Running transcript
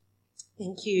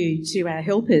Thank you to our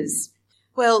helpers.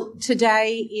 Well,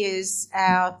 today is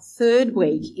our third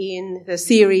week in the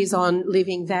series on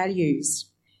living values.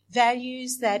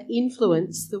 Values that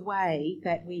influence the way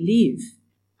that we live.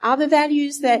 Are the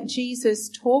values that Jesus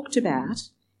talked about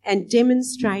and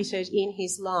demonstrated in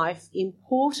his life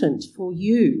important for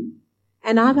you?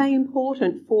 And are they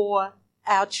important for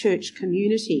our church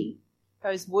community?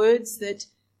 Those words that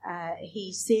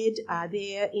he said are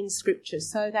there in Scripture,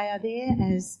 so they are there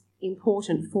as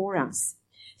important for us.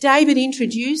 David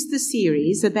introduced the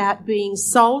series about being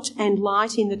salt and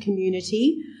light in the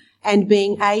community and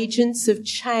being agents of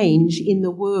change in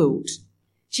the world.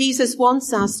 Jesus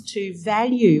wants us to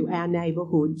value our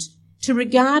neighbourhood, to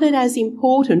regard it as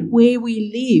important where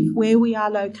we live, where we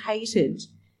are located,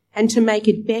 and to make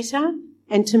it better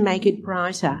and to make it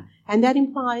brighter. And that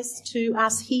implies to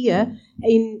us here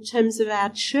in terms of our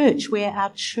church, where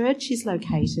our church is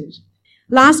located.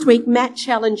 Last week, Matt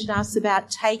challenged us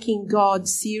about taking God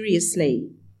seriously,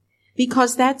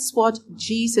 because that's what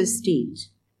Jesus did.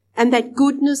 And that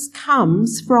goodness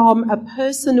comes from a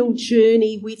personal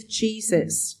journey with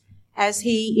Jesus as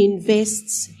he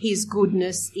invests his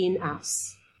goodness in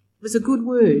us. It was a good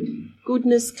word.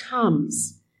 Goodness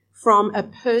comes from a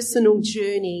personal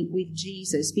journey with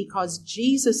Jesus, because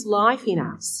Jesus' life in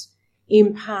us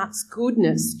imparts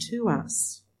goodness to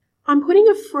us. I'm putting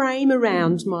a frame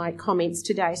around my comments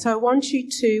today, so I want you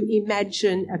to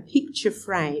imagine a picture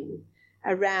frame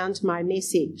around my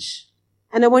message.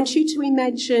 And I want you to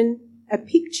imagine a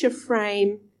picture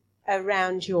frame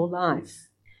around your life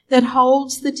that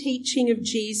holds the teaching of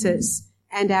Jesus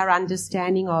and our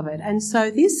understanding of it. And so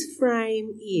this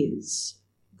frame is: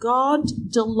 God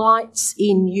delights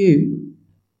in you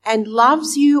and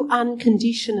loves you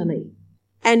unconditionally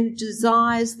and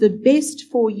desires the best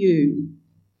for you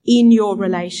in your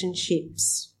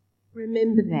relationships.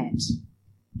 Remember that.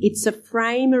 It's a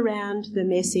frame around the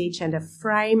message and a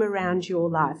frame around your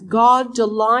life. God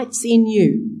delights in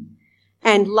you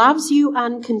and loves you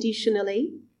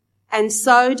unconditionally, and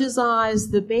so desires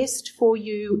the best for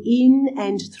you in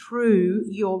and through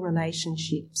your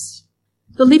relationships.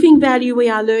 The living value we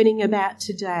are learning about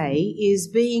today is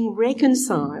being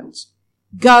reconciled,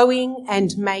 going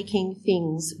and making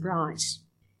things right.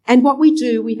 And what we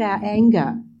do with our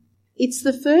anger. It's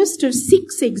the first of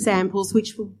 6 examples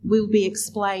which will be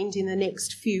explained in the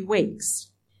next few weeks,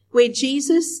 where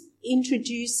Jesus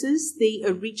introduces the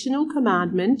original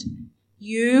commandment,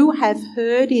 "You have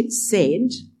heard it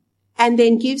said," and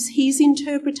then gives his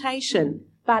interpretation,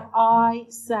 "But I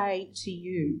say to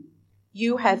you."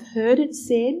 You have heard it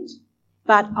said,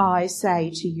 but I say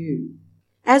to you.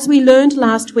 As we learned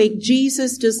last week,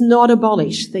 Jesus does not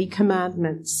abolish the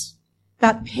commandments,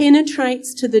 but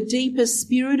penetrates to the deeper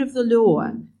spirit of the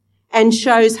law and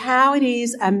shows how it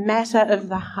is a matter of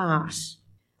the heart,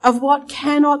 of what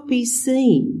cannot be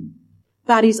seen,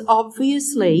 but is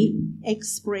obviously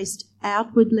expressed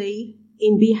outwardly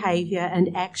in behaviour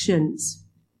and actions.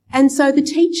 And so the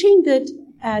teaching that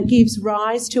gives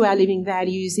rise to our living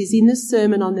values is in the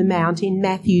Sermon on the Mount in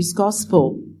Matthew's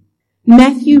Gospel.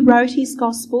 Matthew wrote his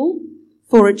Gospel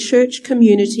for a church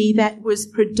community that was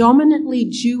predominantly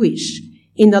Jewish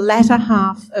in the latter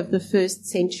half of the 1st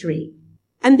century.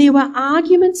 And there were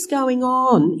arguments going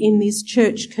on in this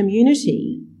church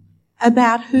community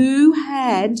about who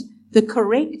had the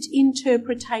correct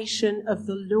interpretation of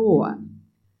the law.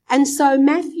 And so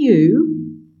Matthew,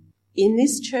 in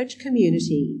this church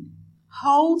community,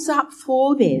 holds up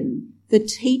for them the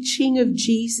teaching of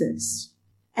Jesus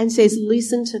and says,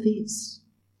 listen to this,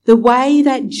 the way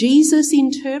that Jesus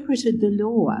interpreted the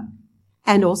law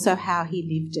and also how he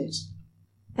lived it.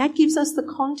 That gives us the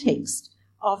context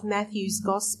of Matthew's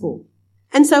Gospel.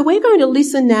 And so we're going to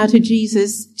listen now to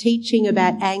Jesus teaching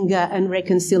about anger and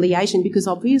reconciliation, because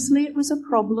obviously it was a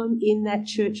problem in that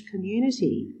church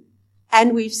community.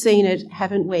 And we've seen it,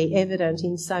 haven't we, evident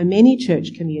in so many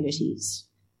church communities.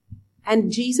 And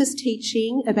Jesus'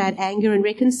 teaching about anger and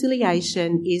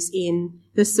reconciliation is in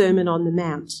the Sermon on the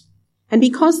Mount. And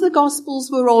because the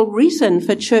Gospels were all written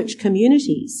for church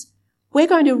communities, we're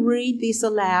going to read this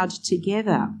aloud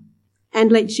together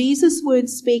and let Jesus'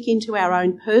 words speak into our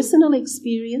own personal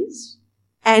experience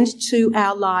and to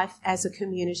our life as a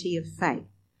community of faith.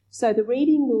 So the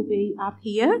reading will be up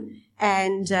here,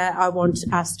 and I want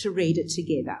us to read it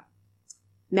together.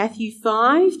 Matthew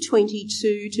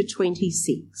 5:22 to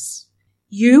 26.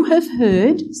 You have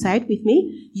heard, say it with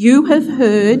me, you have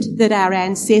heard that our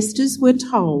ancestors were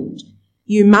told,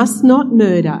 you must not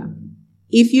murder.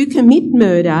 If you commit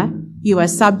murder, you are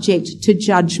subject to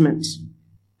judgment.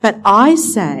 But I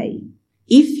say,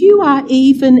 if you are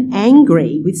even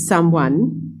angry with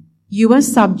someone, you are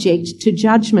subject to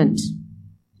judgment.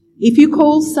 If you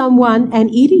call someone an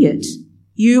idiot,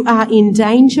 you are in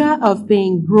danger of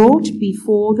being brought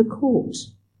before the court.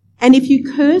 And if you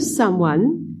curse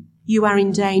someone, you are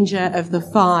in danger of the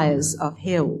fires of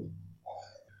hell.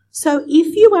 So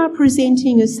if you are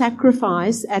presenting a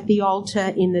sacrifice at the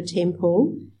altar in the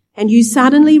temple and you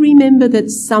suddenly remember that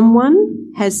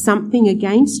someone has something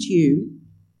against you,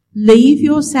 leave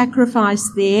your sacrifice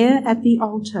there at the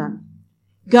altar.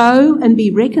 Go and be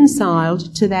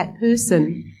reconciled to that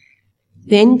person.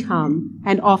 Then come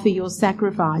and offer your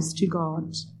sacrifice to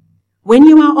God. When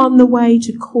you are on the way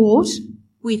to court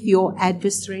with your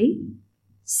adversary,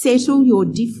 settle your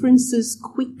differences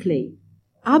quickly.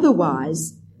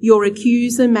 Otherwise, your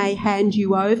accuser may hand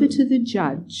you over to the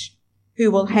judge,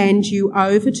 who will hand you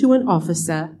over to an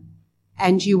officer,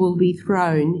 and you will be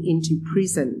thrown into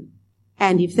prison.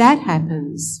 And if that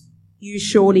happens, you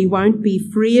surely won't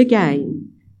be free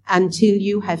again until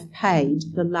you have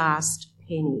paid the last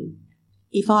penny.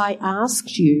 If I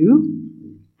asked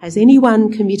you, has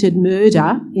anyone committed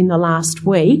murder in the last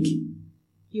week,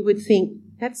 you would think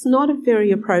that's not a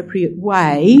very appropriate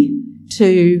way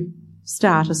to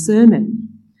start a sermon.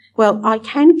 Well, I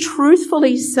can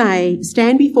truthfully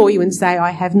stand before you and say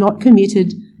I have not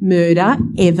committed murder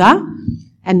ever,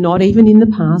 and not even in the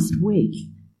past week.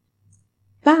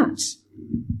 But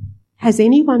has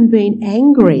anyone been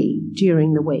angry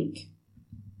during the week?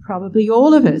 Probably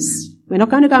all of us. We're not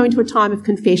going to go into a time of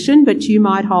confession, but you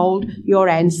might hold your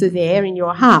answer there in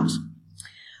your heart.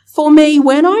 For me,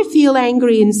 when I feel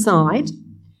angry inside,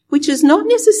 which is not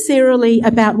necessarily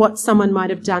about what someone might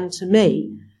have done to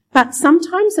me, but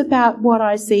sometimes about what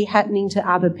I see happening to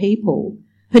other people,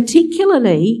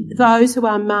 particularly those who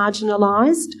are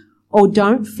marginalised or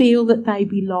don't feel that they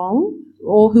belong,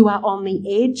 or who are on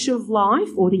the edge of life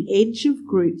or the edge of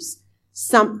groups,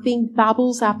 something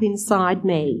bubbles up inside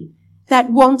me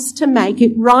that wants to make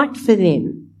it right for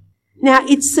them. Now,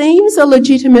 it seems a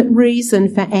legitimate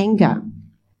reason for anger,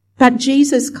 but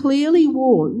Jesus clearly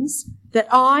warns that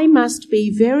I must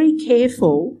be very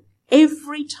careful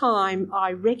every time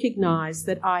I recognise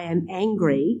that I am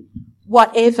angry,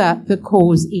 whatever the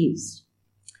cause is.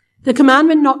 The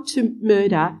commandment not to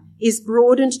murder is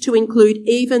broadened to include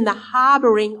even the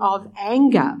harbouring of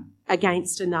anger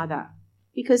against another,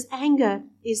 because anger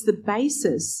is the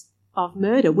basis of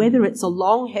murder, whether it's a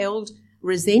long-held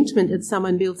resentment that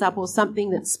someone builds up or something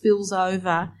that spills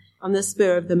over on the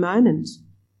spur of the moment.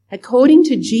 According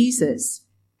to Jesus,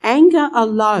 anger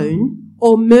alone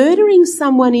or murdering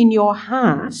someone in your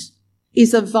heart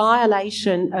is a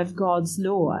violation of God's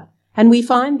law. And we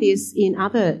find this in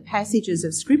other passages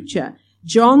of Scripture.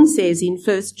 John says in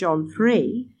 1 John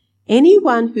 3,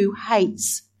 anyone who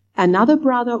hates another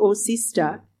brother or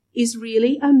sister is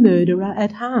really a murderer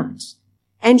at heart.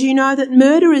 And you know that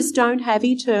murderers don't have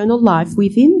eternal life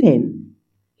within them.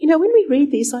 You know, when we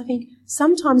read this, I think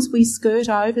sometimes we skirt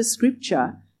over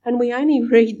Scripture and we only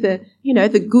read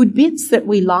the good bits that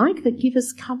we like that give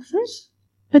us comfort.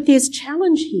 But there's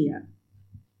challenge here.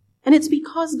 And it's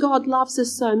because God loves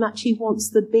us so much, He wants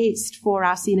the best for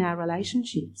us in our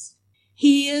relationships.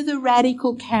 Hear the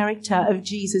radical character of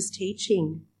Jesus'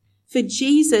 teaching. For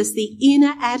Jesus, the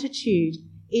inner attitude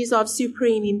is of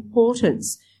supreme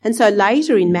importance. And so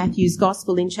later in Matthew's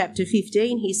Gospel in chapter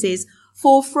 15, he says,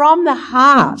 for from the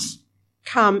heart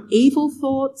come evil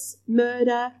thoughts,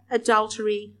 murder,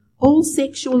 adultery, all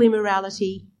sexual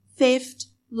immorality, theft,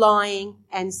 lying,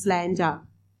 and slander.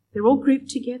 They're all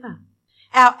grouped together.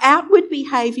 Our outward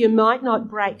behaviour might not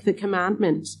break the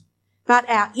commandment, but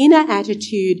our inner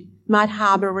attitude might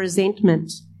harbour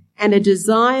resentment and a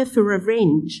desire for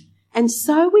revenge, and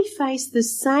so we face the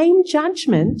same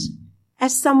judgment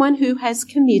as someone who has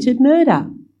committed murder.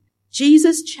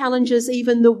 Jesus challenges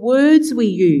even the words we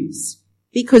use,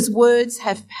 because words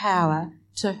have power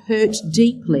to hurt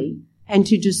deeply and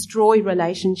to destroy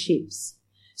relationships.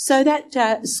 So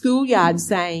that schoolyard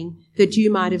saying that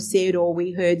you might have said, or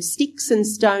we heard, sticks and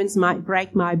stones might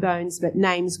break my bones, but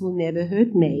names will never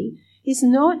hurt me, is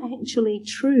not actually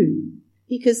true,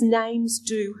 because names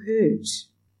do hurt.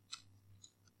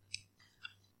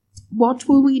 What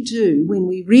will we do when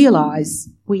we realise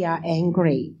we are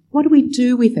angry? What do we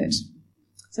do with it?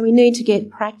 So we need to get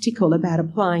practical about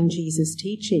applying Jesus'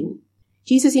 teaching.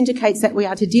 Jesus indicates that we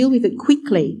are to deal with it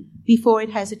quickly before it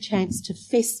has a chance to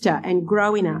fester and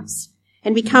grow in us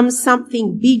and become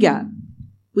something bigger,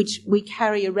 which we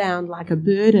carry around like a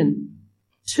burden.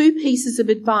 2 pieces of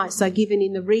advice are given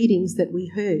in the readings that we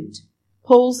heard.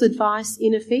 Paul's advice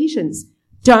in Ephesians: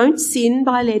 don't sin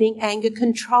by letting anger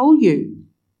control you.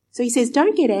 So he says,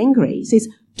 don't get angry. He says,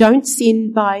 don't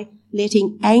sin by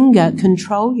letting anger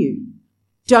control you.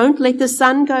 Don't let the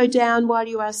sun go down while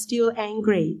you are still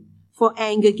angry, for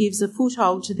anger gives a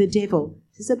foothold to the devil.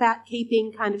 This is about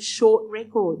keeping kind of short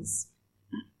records.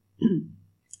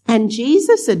 And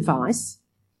Jesus' advice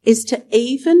is to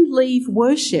even leave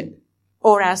worship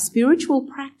or our spiritual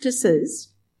practices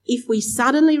if we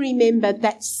suddenly remember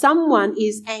that someone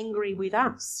is angry with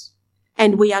us,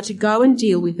 and we are to go and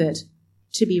deal with it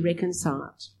to be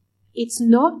reconciled. It's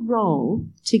not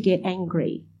wrong to get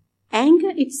angry.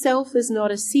 Anger itself is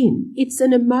not a sin. It's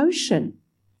an emotion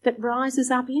that rises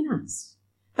up in us.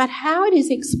 But how it is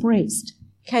expressed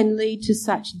can lead to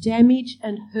such damage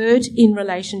and hurt in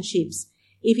relationships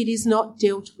if it is not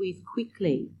dealt with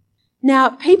quickly. Now,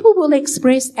 people will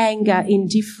express anger in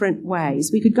different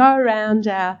ways. We could go around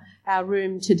our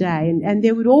room today and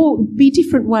there would all be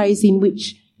different ways in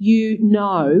which you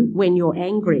know when you're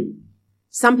angry.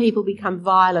 Some people become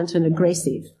violent and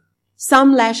aggressive.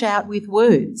 Some lash out with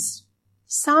words.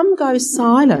 Some go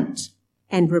silent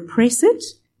and repress it,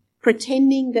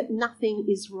 pretending that nothing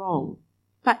is wrong.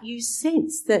 But you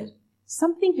sense that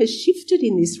something has shifted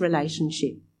in this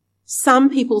relationship. Some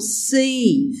people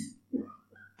seethe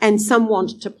and some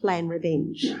want to plan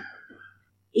revenge.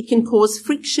 It can cause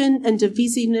friction and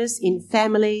divisiveness in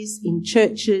families, in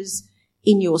churches,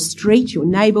 in your street, your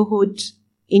neighbourhood,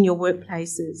 in your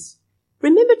workplaces.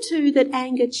 Remember too that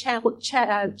anger channeled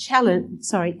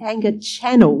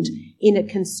in a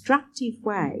constructive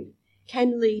way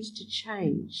can lead to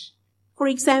change. For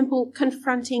example,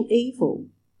 confronting evil,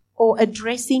 or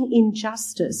addressing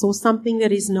injustice or something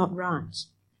that is not right,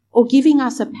 or giving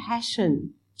us a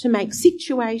passion to make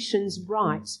situations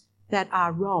right that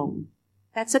are wrong.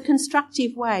 That's a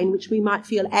constructive way in which we might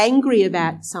feel angry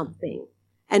about something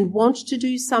and want to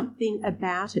do something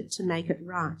about it to make it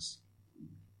right.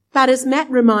 But as Matt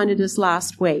reminded us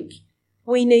last week,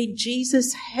 we need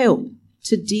Jesus' help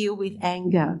to deal with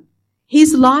anger.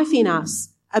 His life in us,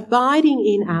 abiding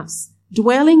in us,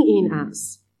 dwelling in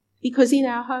us, because in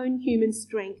our own human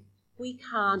strength, we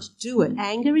can't do it.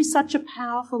 Anger is such a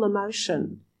powerful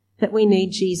emotion that we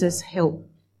need Jesus' help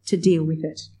to deal with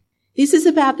it. This is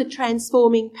about the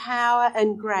transforming power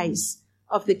and grace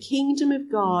of the kingdom of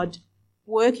God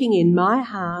working in my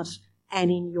heart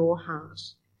and in your heart.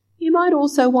 You might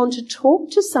also want to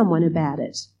talk to someone about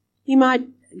it. You might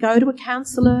go to a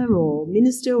counsellor or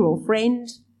minister or friend,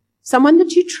 someone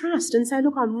that you trust, and say,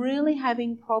 look, I'm really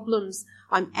having problems.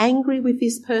 I'm angry with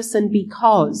this person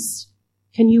because.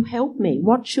 Can you help me?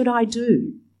 What should I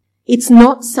do? It's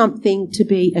not something to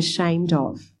be ashamed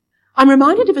of. I'm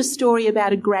reminded of a story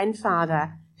about a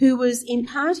grandfather who was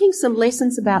imparting some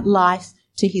lessons about life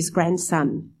to his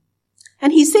grandson.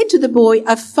 And he said to the boy,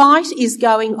 a fight is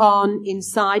going on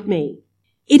inside me.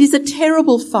 It is a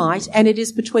terrible fight, and it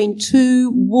is between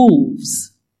two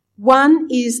wolves. One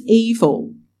is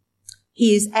evil.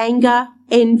 He is anger,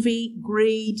 envy,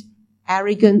 greed,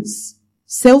 arrogance,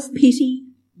 self-pity,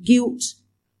 guilt,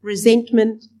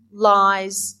 resentment,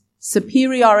 lies,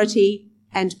 superiority,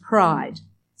 and pride.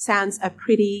 Sounds a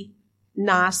pretty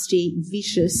nasty,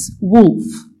 vicious wolf.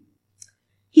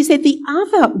 He said the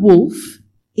other wolf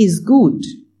is good.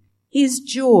 Is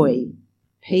joy,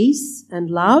 peace and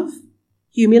love,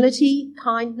 humility,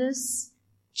 kindness,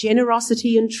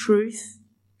 generosity and truth,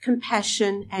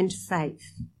 compassion and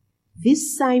faith.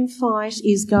 This same fight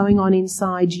is going on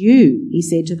inside you, he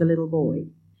said to the little boy,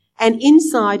 and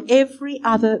inside every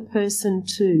other person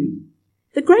too.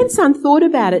 The grandson thought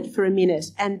about it for a minute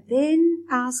and then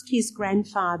asked his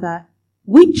grandfather,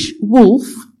 which wolf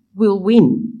will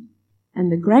win?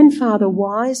 And the grandfather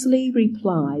wisely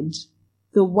replied,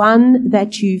 the one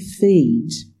that you feed.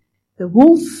 The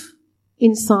wolf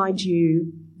inside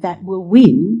you that will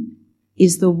win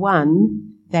is the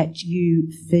one that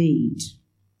you feed.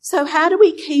 So how do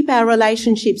we keep our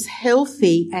relationships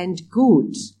healthy and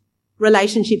good?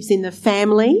 Relationships in the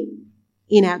family,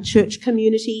 in our church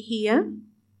community here,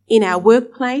 in our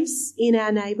workplace, in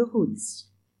our neighbourhoods,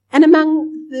 and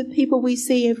among the people we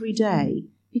see every day,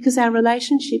 because our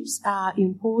relationships are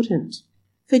important.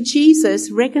 For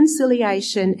Jesus,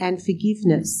 reconciliation and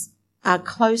forgiveness are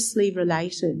closely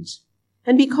related.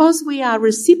 And because we are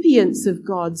recipients of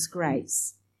God's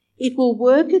grace, it will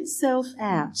work itself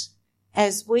out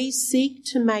as we seek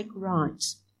to make right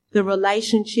the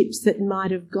relationships that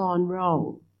might have gone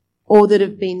wrong or that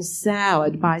have been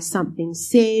soured by something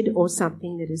said or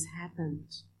something that has happened.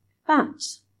 But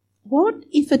what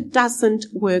if it doesn't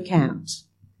work out?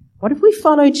 What if we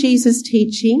follow Jesus'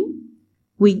 teaching?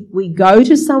 We go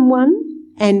to someone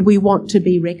and we want to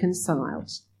be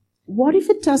reconciled. What if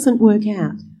it doesn't work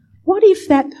out? What if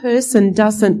that person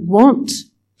doesn't want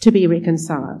to be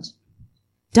reconciled?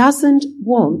 doesn't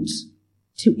want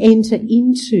to enter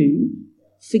into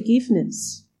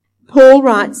forgiveness. Paul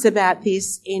writes about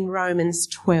this in Romans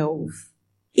 12.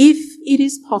 If it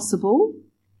is possible,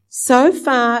 so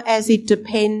far as it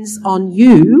depends on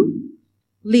you,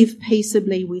 live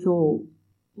peaceably with all.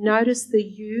 Notice the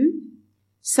you.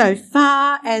 So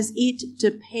far as it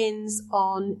depends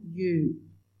on you.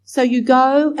 So you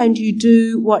go and you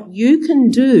do what you can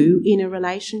do in a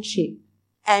relationship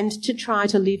and to try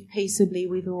to live peaceably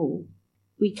with all.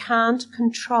 We can't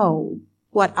control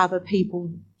what other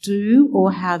people do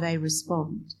or how they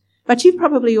respond. But you've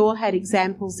probably all had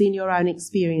examples in your own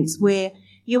experience where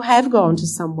you have gone to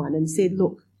someone and said,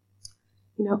 look,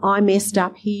 I messed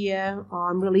up here,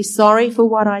 or I'm really sorry for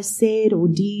what I said or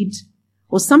did,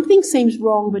 or something seems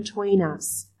wrong between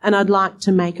us and I'd like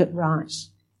to make it right.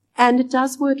 And it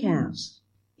does work out.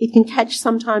 It can catch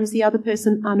sometimes the other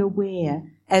person unaware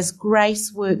as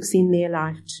grace works in their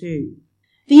life too.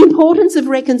 The importance of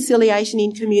reconciliation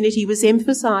in community was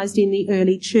emphasised in the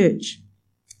early church,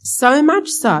 so much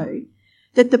so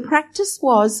that the practice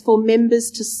was for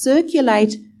members to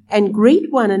circulate and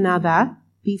greet one another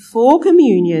before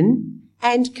communion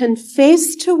and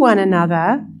confess to one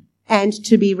another and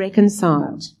to be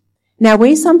reconciled. Now,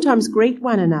 we sometimes greet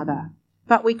one another,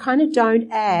 but we kind of don't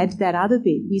add that other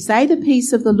bit. We say the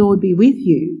peace of the Lord be with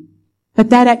you, but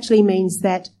that actually means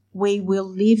that we will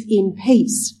live in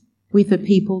peace with the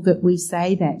people that we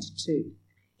say that to.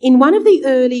 In one of the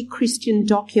early Christian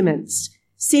documents,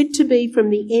 said to be from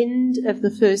the end of the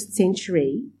 1st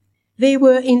century, there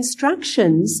were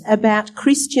instructions about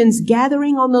Christians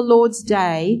gathering on the Lord's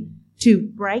Day to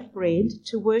break bread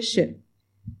to worship.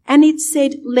 And it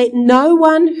said, let no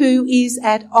one who is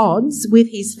at odds with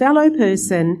his fellow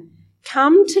person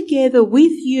come together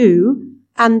with you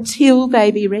until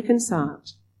they be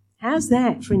reconciled. How's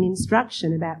that for an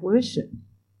instruction about worship?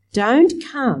 Don't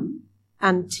come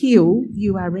until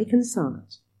you are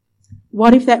reconciled.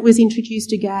 What if that was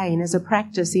introduced again as a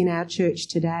practice in our church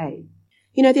today?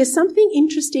 There's something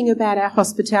interesting about our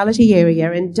hospitality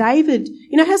area, and David,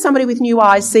 how somebody with new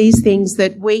eyes sees things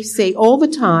that we see all the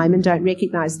time and don't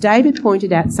recognise. David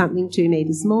pointed out something to me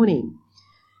this morning.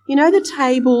 The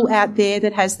table out there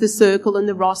that has the circle and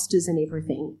the rosters and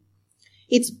everything.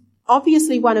 It's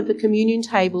obviously one of the communion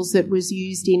tables that was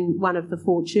used in one of the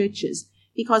 4 churches,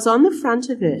 because on the front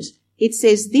of it, it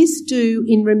says, this do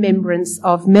in remembrance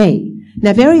of me.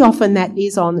 Now, very often that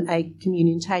is on a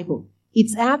communion table.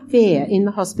 It's out there in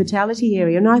the hospitality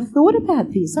area. And I thought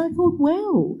about this. I thought,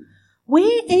 well,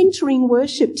 we're entering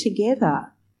worship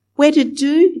together. We're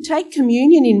to take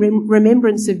communion in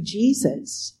remembrance of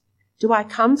Jesus. Do I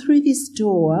come through this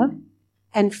door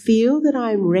and feel that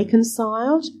I am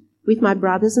reconciled with my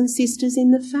brothers and sisters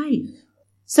in the faith?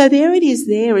 So there it is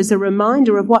there as a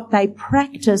reminder of what they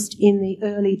practiced in the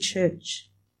early church.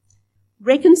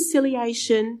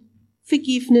 Reconciliation,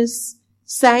 forgiveness,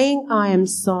 saying I am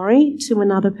sorry to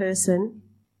another person.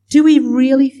 Do we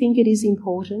really think it is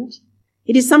important?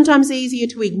 It is sometimes easier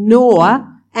to ignore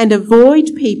and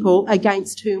avoid people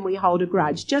against whom we hold a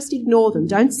grudge. Just ignore them.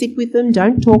 Don't sit with them.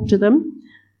 Don't talk to them.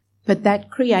 But that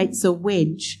creates a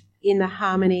wedge in the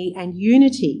harmony and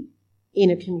unity in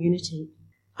a community.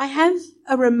 I have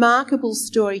a remarkable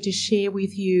story to share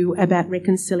with you about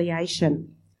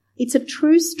reconciliation. It's a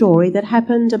true story that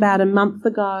happened about a month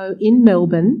ago in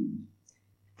Melbourne.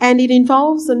 And it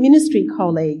involves a ministry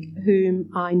colleague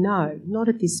whom I know, not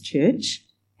at this church,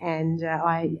 and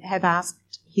I have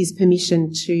asked his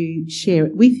permission to share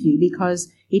it with you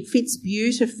because it fits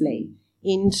beautifully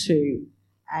into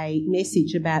a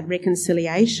message about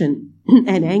reconciliation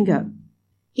and anger.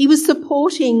 He was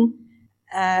supporting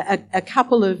a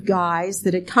couple of guys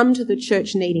that had come to the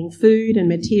church needing food and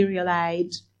material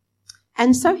aid,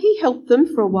 and so he helped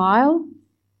them for a while.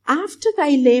 After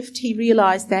they left, he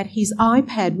realised that his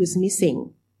iPad was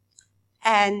missing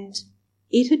and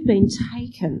it had been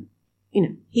taken.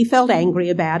 He felt angry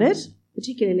about it,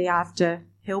 particularly after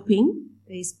helping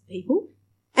these people.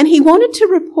 And he wanted to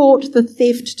report the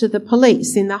theft to the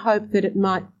police in the hope that it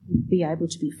might be able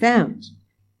to be found.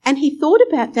 And he thought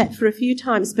about that for a few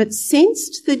times, but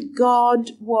sensed that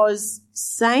God was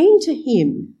saying to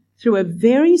him through a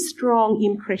very strong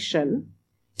impression,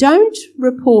 don't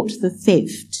report the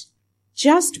theft.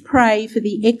 Just pray for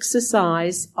the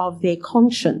exercise of their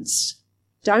conscience.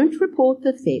 Don't report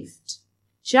the theft.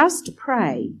 Just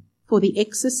pray for the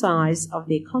exercise of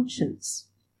their conscience.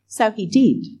 So he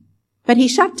did. But he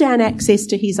shut down access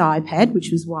to his iPad,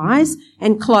 which was wise,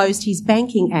 and closed his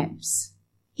banking apps.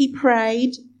 He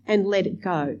prayed and let it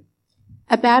go.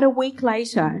 About a week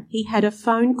later, he had a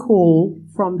phone call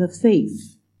from the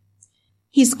thief.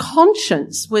 His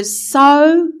conscience was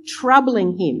so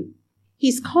troubling him.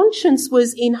 His conscience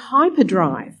was in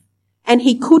hyperdrive and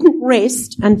he couldn't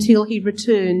rest until he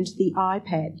returned the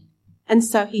iPad. And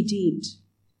so he did.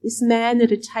 This man that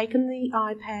had taken the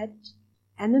iPad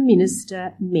and the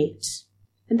minister met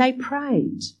and they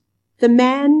prayed. The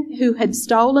man who had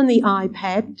stolen the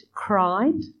iPad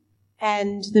cried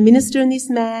and the minister and this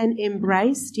man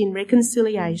embraced in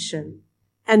reconciliation.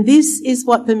 And this is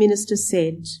what the minister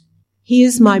said.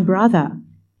 Here's my brother,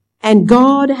 and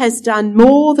God has done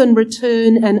more than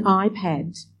return an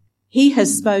iPad. He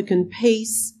has spoken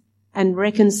peace and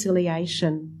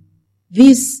reconciliation.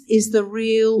 This is the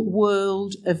real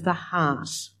world of the heart.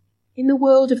 In the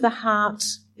world of the heart,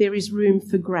 there is room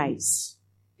for grace.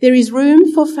 There is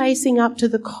room for facing up to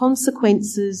the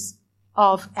consequences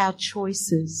of our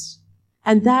choices.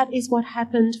 And that is what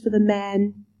happened for the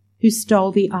man who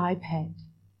stole the iPad.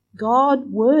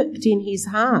 God worked in his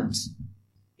heart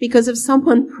because of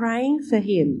someone praying for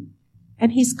him,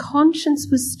 and his conscience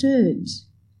was stirred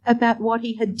about what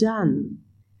he had done.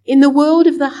 In the world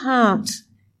of the heart,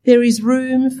 there is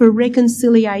room for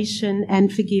reconciliation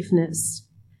and forgiveness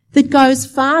that goes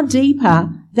far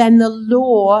deeper than the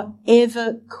law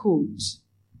ever could.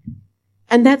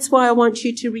 And that's why I want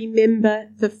you to remember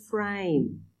the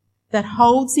frame that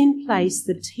holds in place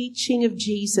the teaching of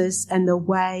Jesus and the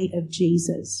way of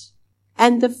Jesus,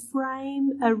 and the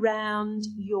frame around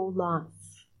your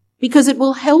life, because it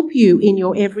will help you in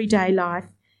your everyday life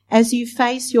as you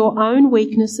face your own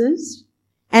weaknesses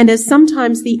and as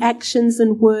sometimes the actions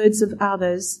and words of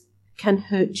others can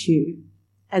hurt you.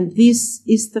 And this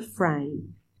is the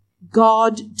frame.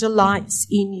 God delights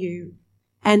in you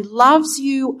and loves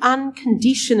you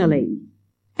unconditionally,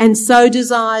 and so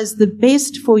desires the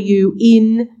best for you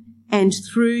in and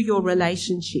through your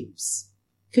relationships.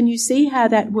 Can you see how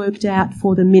that worked out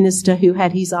for the minister who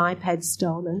had his iPad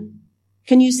stolen?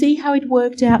 Can you see how it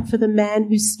worked out for the man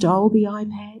who stole the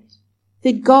iPad?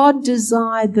 That God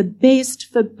desired the best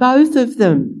for both of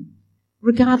them,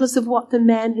 regardless of what the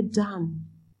man had done,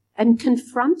 and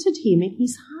confronted him in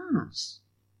his heart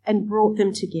and brought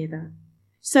them together.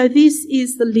 So this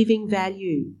is the living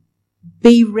value.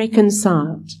 Be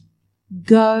reconciled.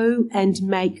 Go and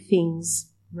make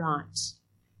things right.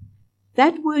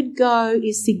 That word go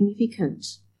is significant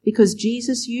because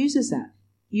Jesus uses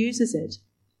it.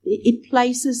 It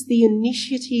places the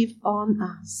initiative on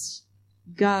us.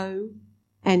 Go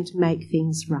and make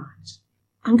things right.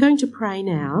 I'm going to pray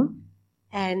now,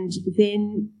 and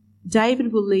then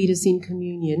David will lead us in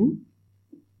communion,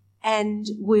 and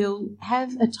we'll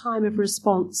have a time of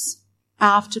response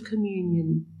after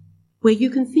communion where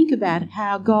you can think about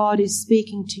how God is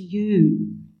speaking to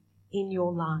you in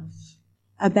your life,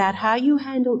 about how you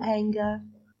handle anger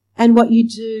and what you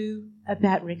do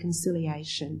about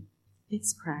reconciliation.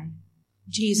 Let's pray.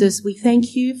 Jesus, we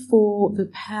thank you for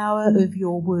the power of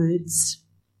your words,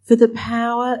 for the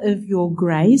power of your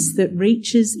grace that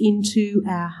reaches into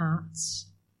our hearts,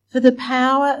 for the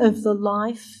power of the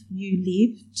life you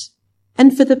lived,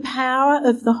 and for the power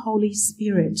of the Holy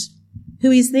Spirit,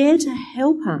 who is there to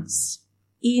help us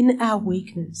in our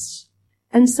weakness.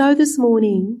 And so this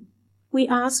morning, we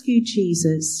ask you,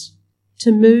 Jesus,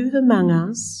 to move among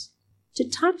us, to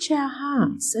touch our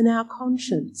hearts and our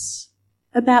conscience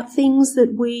about things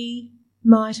that we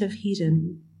might have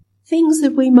hidden, things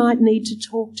that we might need to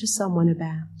talk to someone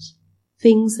about,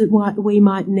 things that we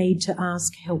might need to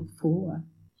ask help for.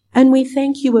 And we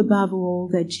thank you above all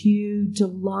that you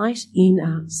delight in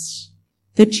us,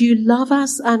 that you love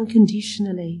us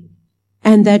unconditionally,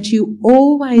 and that you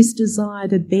always desire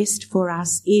the best for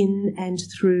us in and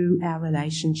through our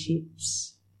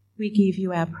relationships. We give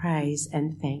you our praise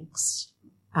and thanks.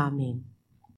 Amen.